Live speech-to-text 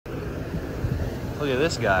Look at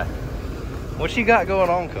this guy. What you got going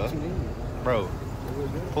on, cuz? Bro,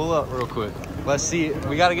 pull up real quick. Let's see.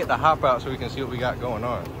 We got to get the hop out so we can see what we got going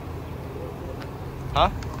on.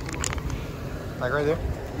 Huh? Like right there?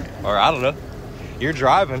 Or I don't know. You're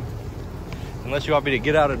driving. Unless you want me to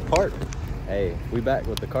get out and park. Hey, we back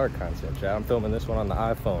with the car concept, chat. I'm filming this one on the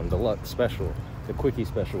iPhone, the Luck Special, the Quickie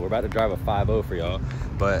Special. We're about to drive a 5.0 for y'all.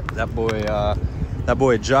 But that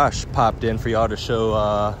boy Josh popped in for y'all to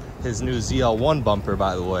show his new ZL1 bumper,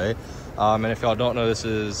 by the way. And if y'all don't know, this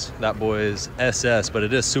is that boy's SS, but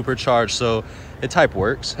it is supercharged, so it type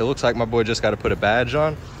works. It looks like my boy just got to put a badge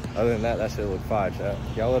on. Other than that, that shit look fine, chat.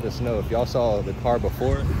 Y'all let us know if y'all saw the car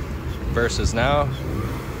before versus now.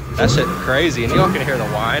 That shit crazy, and y'all can hear the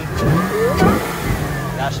whine.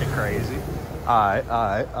 That shit crazy.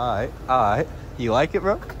 Alright. You like it,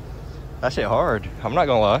 bro? That shit hard. I'm not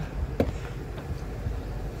gonna lie.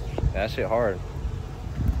 That shit hard.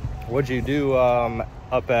 What'd you do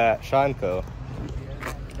up at Shineco?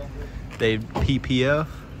 They PPF?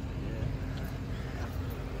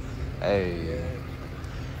 Hey,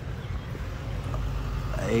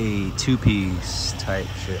 two-piece type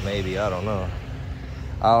shit, maybe. I don't know.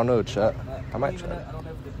 Chuck. I might try. I don't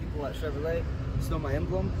know if the people at Chevrolet stole my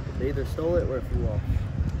emblem. They either stole it or it flew off.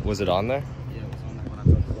 Was it on there? Yeah, it was on there when I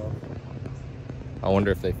took it off. I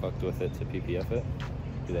wonder if they fucked with it to PPF it.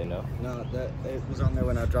 Do they know? No, it was on there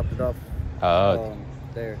when I dropped it off.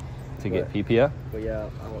 There. To get PPF? But yeah,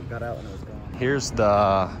 I got out and it was gone. Here's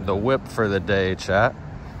the whip for the day, chat.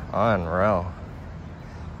 Unreal.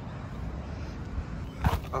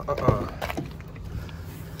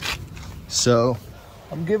 So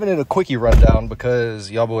I'm giving it a quickie rundown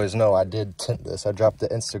because y'all boys know I did tint this. I dropped the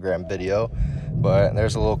Instagram video, but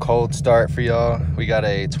there's a little cold start for y'all. We got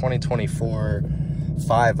a 2024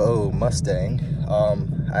 5.0 Mustang.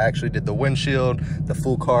 I actually did the windshield, the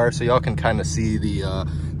full car, so y'all can kind of see the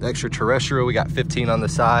extraterrestrial. We got 15 on the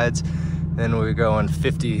sides, then we're going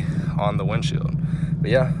 50 on the windshield.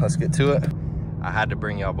 But yeah, let's get to it. I had to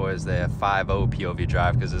bring y'all boys the 5.0 POV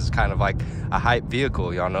drive because it's kind of like a hype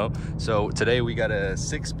vehicle, y'all know. So today we got a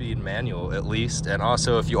 6-speed manual at least. And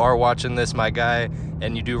also, if you are watching this, my guy,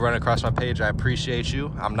 and you do run across my page, I appreciate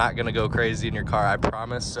you. I'm not gonna go crazy in your car, I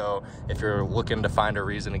promise. So if you're looking to find a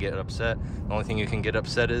reason to get upset, the only thing you can get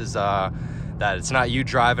upset is that it's not you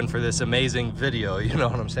driving for this amazing video, you know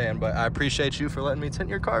what I'm saying? But I appreciate you for letting me tint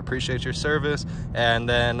your car, appreciate your service. And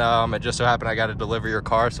then it just so happened I got to deliver your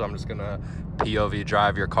car, so I'm just gonna POV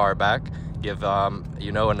drive your car back, give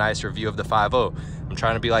you know, a nice review of the 5.0. I'm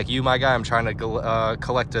trying to be like you, my guy. I'm trying to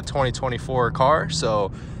collect a 2024 car,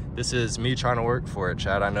 so this is me trying to work for it,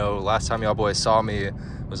 Chad. I know last time y'all boys saw me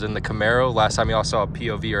was in the Camaro. Last time y'all saw a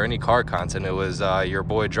POV or any car content, it was your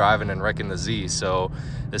boy driving and wrecking the Z. So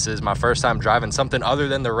this is my first time driving something other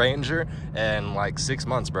than the Ranger in like 6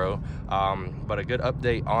 months, bro. But a good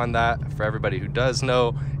update on that for everybody who does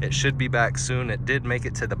know. It should be back soon. It did make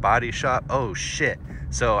it to the body shop. Oh shit!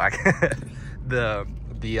 So the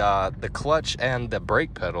clutch and the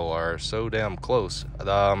brake pedal are so damn close.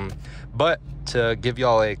 But to give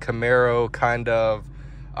y'all a Camaro kind of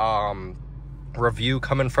review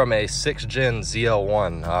coming from a 6th gen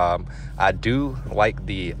ZL1, I do like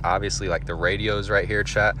obviously like the radios right here,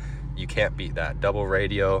 chat. You can't beat that double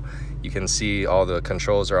radio. You can see all the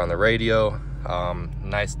controls are on the radio.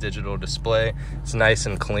 Nice digital display. It's nice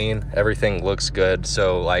and clean. Everything looks good.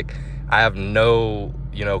 So like I have no,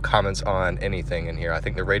 you know, comments on anything in here. I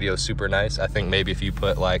think the radio is super nice. I think maybe if you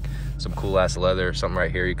put like some cool ass leather or something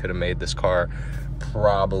right here, you could have made this car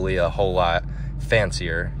probably a whole lot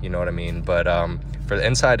fancier, you know what I mean? But for the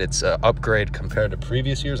inside, it's an upgrade compared to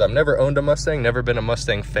previous years. I've never owned a Mustang, never been a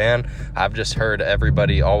Mustang fan. I've just heard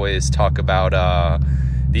everybody always talk about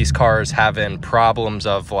these cars having problems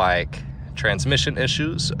of like transmission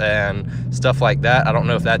issues and stuff like that. I don't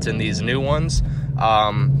know if that's in these new ones.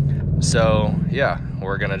 So yeah,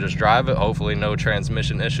 we're gonna just drive it, hopefully no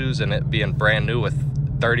transmission issues, and it being brand new with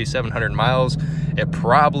 3,700 miles, it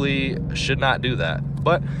probably should not do that.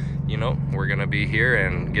 But you know, we're gonna be here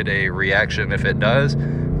and get a reaction if it does.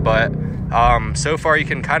 But so far you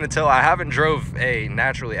can kind of tell I haven't drove a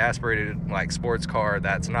naturally aspirated like sports car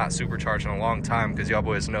that's not supercharged in a long time, because y'all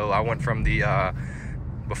boys know I went from the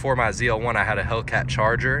before my ZL1 I had a Hellcat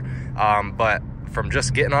Charger, but from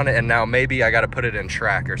just getting on it, and now maybe I got to put it in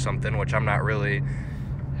track or something, which I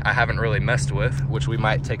haven't really messed with, which we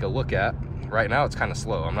might take a look at. Right now it's kind of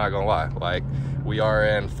slow, I'm not gonna lie. Like we are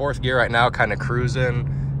in 4th gear right now, kind of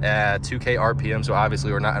cruising at 2K RPM, so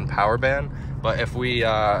obviously we're not in power band. But if we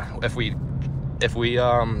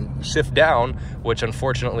shift down, which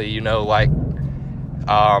unfortunately, you know, like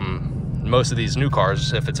most of these new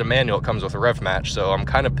cars, if it's a manual, it comes with a rev match. So I'm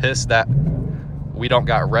kind of pissed that we don't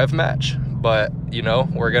got rev match, but you know,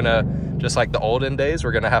 we're gonna, just like the olden days,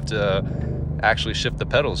 we're gonna have to actually shift the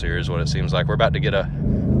pedals here is what it seems like. We're about to get a,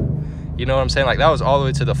 you know what I'm saying? Like that was all the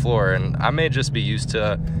way to the floor, and I may just be used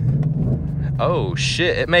to, oh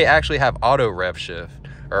shit, it may actually have auto rev shift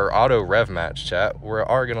or auto rev match, chat. We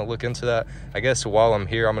are gonna look into that. I guess while I'm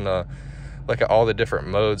here, I'm gonna look at all the different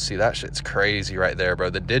modes. See, that shit's crazy right there,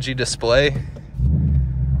 bro. The digi display,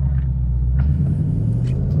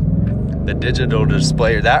 the digital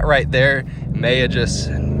display, that right there may have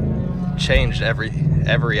just changed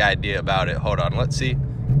every idea about it. Hold on, let's see.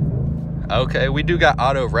 Okay, we do got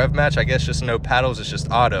auto rev match. I guess just no paddles, it's just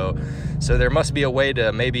auto. So there must be a way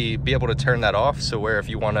to maybe be able to turn that off, so where if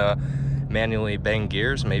you want to manually bang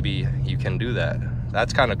gears, maybe you can do that.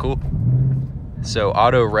 That's kind of cool. So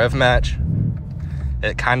auto rev match,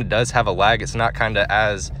 it kind of does have a lag. It's not kind of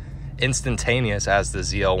as instantaneous as the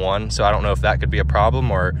ZL1, so I don't know if that could be a problem,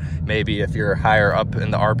 or maybe if you're higher up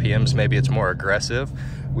in the RPMs, maybe it's more aggressive.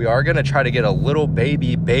 We are going to try to get a little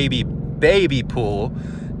baby pool,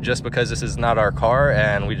 just because this is not our car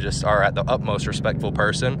and we just are at the utmost respectful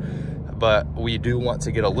person. But we do want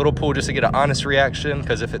to get a little pool just to get an honest reaction,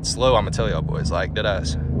 because if it's slow, I'm gonna tell y'all boys, like,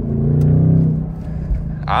 deadass.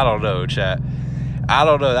 I don't know, chat. I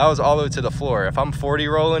don't know. That was all the way to the floor. If I'm 40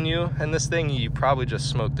 rolling you in this thing, you probably just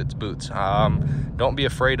smoked its boots. Don't be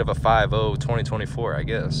afraid of a 5.0 2024, I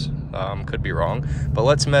guess. Could be wrong. But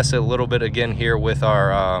let's mess a little bit again here with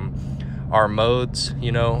our modes,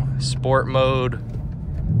 you know, sport mode.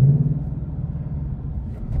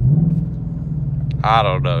 I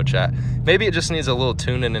don't know, chat. Maybe it just needs a little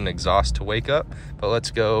tuning and exhaust to wake up. But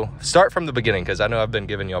let's go start from the beginning, because I know I've been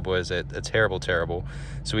giving y'all boys a terrible.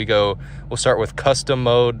 So we'll start with custom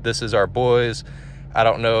mode. This is our boys. I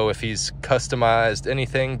don't know if he's customized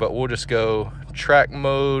anything, but we'll just go track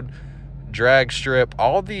mode, drag strip.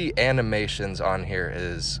 All the animations on here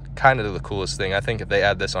is kind of the coolest thing. I think if they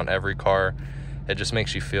add this on every car, it just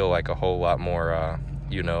makes you feel like a whole lot more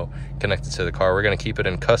you know, connected to the car. We're gonna keep it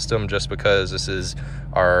in custom just because this is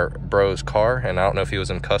our bro's car, and I don't know if he was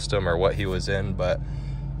in custom or what he was in, but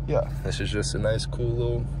yeah, this is just a nice cool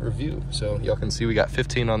little review. So y'all can see we got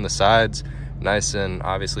 15 on the sides, nice and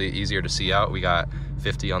obviously easier to see out. We got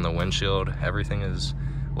 50 on the windshield. Everything is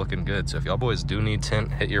looking good. So if y'all boys do need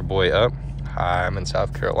tint, hit your boy up. I'm in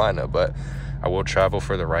South Carolina, but I will travel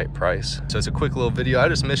for the right price. So it's a quick little video. I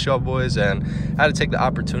just miss y'all boys, and I had to take the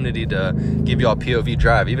opportunity to give y'all POV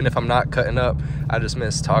drive. Even if I'm not cutting up, I just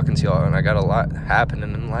miss talking to y'all, and I got a lot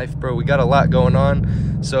happening in life, bro. We got a lot going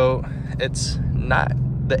on, so it's not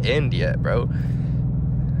the end yet, bro.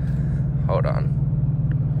 Hold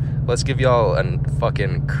on. Let's give y'all a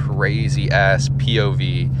fucking crazy ass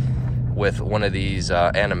POV with one of these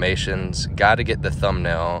animations. Gotta get the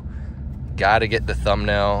thumbnail.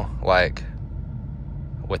 Like,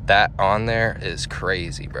 with that on there is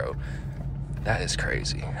crazy, bro. That is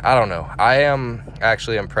crazy. I don't know. I am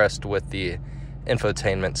actually impressed with the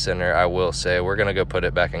infotainment center, I will say. We're gonna go put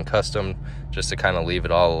it back in custom just to kind of leave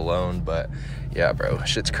it all alone. But yeah, bro,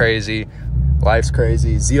 shit's crazy. Life's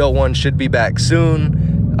crazy. ZL1 should be back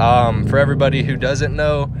soon. For everybody who doesn't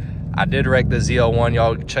know, I did wreck the ZL1.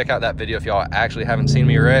 Y'all check out that video if y'all actually haven't seen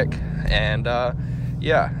me wreck. And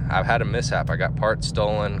yeah, I've had a mishap. I got parts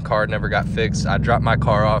stolen, car never got fixed. I dropped my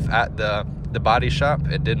car off at the body shop.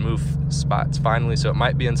 It did move spots finally, so it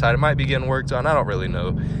might be inside, it might be getting worked on. I don't really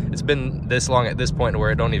know. It's been this long at this point where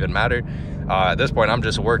it don't even matter. At this point, I'm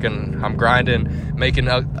just working, I'm grinding, making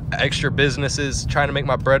extra businesses, trying to make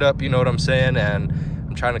my bread up, you know what I'm saying? And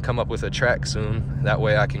I'm trying to come up with a track soon. That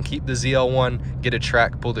way I can keep the ZL1, get a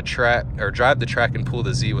track, pull the track, or drive the track and pull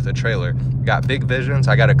the Z with a trailer. Got big visions.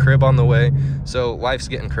 I got a crib on the way. So life's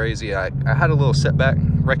getting crazy. I had a little setback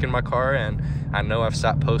wrecking my car, and I know I've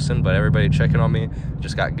stopped posting, but everybody checking on me.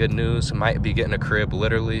 Just got good news. Might be getting a crib,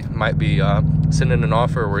 literally. Might be sending an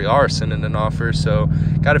offer. We are sending an offer. So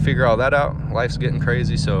got to figure all that out. Life's getting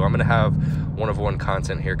crazy. So I'm going to have one-of-one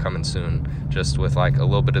content here coming soon, just with like a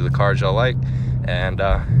little bit of the cars y'all like. And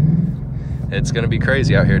it's gonna be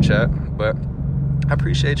crazy out here, chat. But I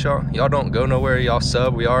appreciate y'all. Y'all don't go nowhere. Y'all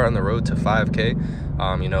sub. We are on the road to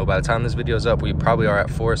 5K. You know, by the time this video's up, we probably are at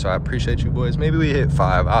 4. So I appreciate you boys. Maybe we hit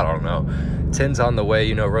 5. I don't know. 10's on the way.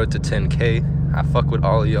 You know, road to 10K. I fuck with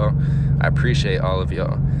all of y'all. I appreciate all of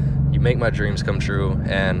y'all. You make my dreams come true.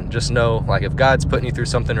 And just know, like, if God's putting you through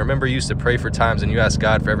something, remember you used to pray for times and you ask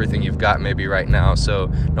God for everything you've got maybe right now. So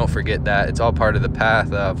don't forget that. It's all part of the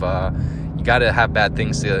path of you got to have bad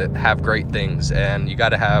things to have great things, and you got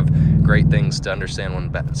to have great things to understand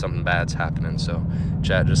when something bad's happening. So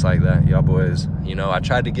chat, just like that, y'all boys, you know, I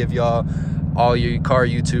tried to give y'all, all you car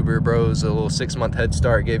YouTuber bros, a little 6-month head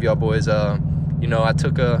start. Gave y'all boys you know, I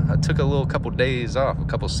took a little couple days off, a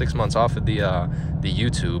couple 6 months off of the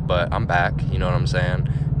YouTube, but I'm back, you know what I'm saying?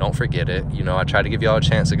 Don't forget it. You know, I tried to give y'all a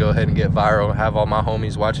chance to go ahead and get viral, have all my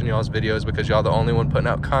homies watching y'all's videos because y'all the only one putting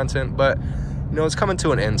out content, but you know, it's coming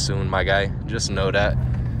to an end soon, my guy. Just know that.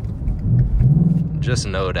 Just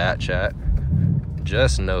know that, chat.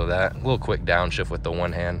 Just know that. A little quick downshift with the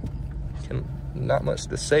one hand. Not much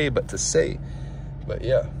to say, but to say. But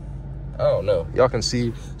yeah, I don't know. Y'all can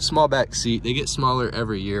see, small back seat. They get smaller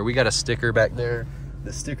every year. We got a sticker back there.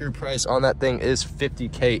 The sticker price on that thing is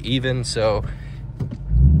 $50K even, so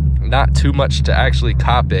not too much to actually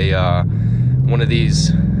cop a one of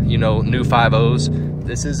these, you know, new 5.0s.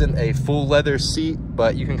 This isn't a full leather seat,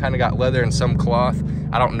 but you can kind of got leather and some cloth.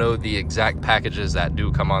 I don't know the exact packages that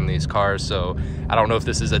do come on these cars, so I don't know if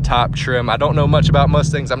this is a top trim. I don't know much about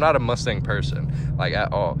Mustangs. I'm not a Mustang person, like,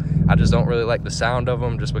 at all. I just don't really like the sound of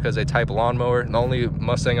them just because they type lawnmower. The only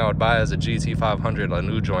Mustang I would buy is a GT500, a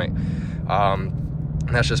new joint. And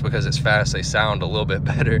that's just because it's fast. They sound a little bit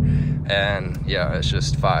better, and yeah, it's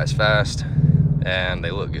just it's fast and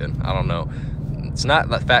they look good. I don't know. It's not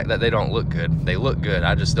the fact that they don't look good. They look good.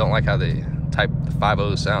 I just don't like how they type the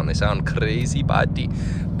 5.0 sound. They sound crazy body.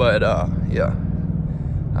 But yeah,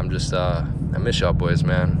 I'm just I miss y'all boys,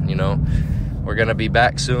 man. You know, we're gonna be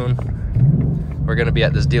back soon. We're gonna be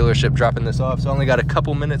at this dealership dropping this off, so I only got a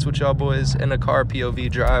couple minutes with y'all boys in a car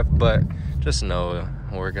POV drive, but just know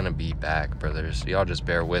we're gonna be back, brothers. Y'all just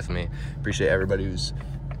bear with me. Appreciate everybody who's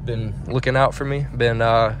been looking out for me, been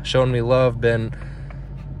showing me love, been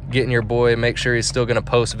getting your boy, make sure he's still gonna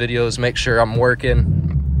post videos, make sure I'm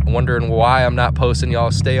working, wondering why I'm not posting.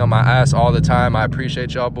 Y'all stay on my ass all the time. I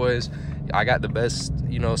appreciate y'all boys. I got the best,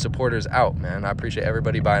 you know, supporters out, man. I appreciate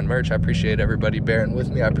everybody buying merch. I appreciate everybody bearing with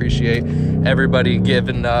me. I appreciate everybody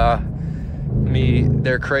giving me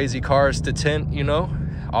their crazy cars to tint, you know.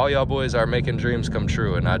 All y'all boys are making dreams come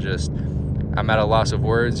true, and I'm at a loss of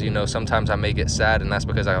words. You know, sometimes I may get sad, and that's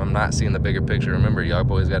because I'm not seeing the bigger picture. Remember, y'all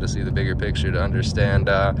boys got to see the bigger picture to understand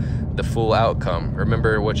the full outcome.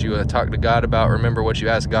 Remember what you talk to God about. Remember what you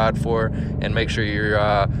ask God for, and make sure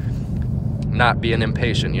you're not being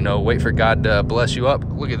impatient. You know, wait for God to bless you up.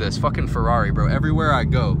 Look at this fucking Ferrari, bro. Everywhere I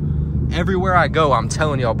go, I'm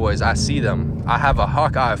telling y'all boys, I see them. I have a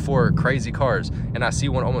hawk eye for crazy cars, and I see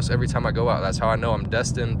one almost every time I go out. That's how I know I'm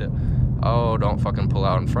destined. Oh, don't fucking pull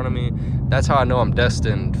out in front of me. That's how I know I'm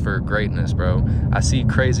destined for greatness, bro. I see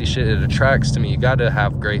crazy shit. It attracts to me. You gotta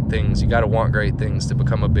have great things. You gotta want great things to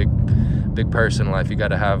become a big person in life. You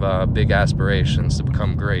gotta have big aspirations to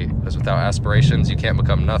become great. Because without aspirations, you can't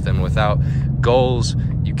become nothing. Without goals,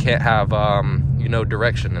 you can't have, you know,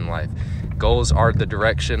 direction in life. Goals are the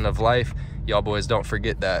direction of life. Y'all boys, don't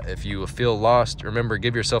forget that. If you feel lost, remember,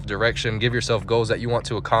 give yourself direction, give yourself goals that you want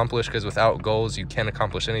to accomplish, because without goals, you can't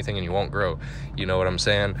accomplish anything and you won't grow. You know what I'm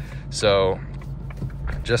saying? So,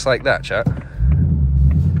 just like that, chat.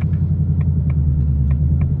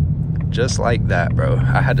 Just like that, bro.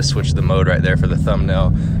 I had to switch the mode right there for the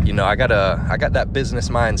thumbnail. You know, I got that business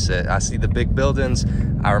mindset. I see the big buildings.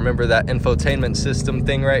 I remember that infotainment system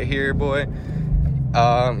thing right here, boy.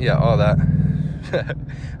 Yeah, all that.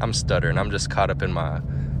 I'm stuttering. I'm just caught up in my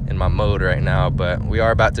mode right now, but we are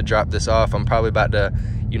about to drop this off. I'm probably about to,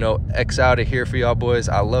 you know, X out of here for y'all boys.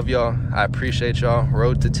 I love y'all. I appreciate y'all.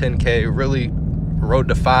 Road to 10K, really road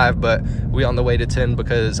to 5, but we on the way to 10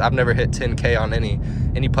 because I've never hit 10K on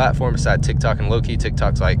any platform besides TikTok, and low-key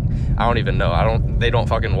TikTok's like, I don't even know. They don't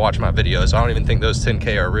fucking watch my videos, so I don't even think those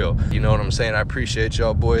 10K are real. You know what I'm saying? I appreciate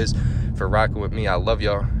y'all boys for rocking with me. I love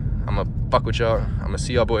y'all. I'm gonna fuck with y'all. I'm gonna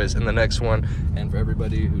see y'all boys in the next one. And for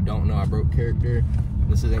everybody who don't know, I broke character.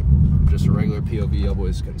 This isn't just a regular POV. Y'all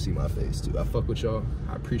boys can see my face too. I fuck with y'all.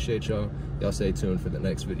 I appreciate y'all. Y'all stay tuned for the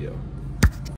next video.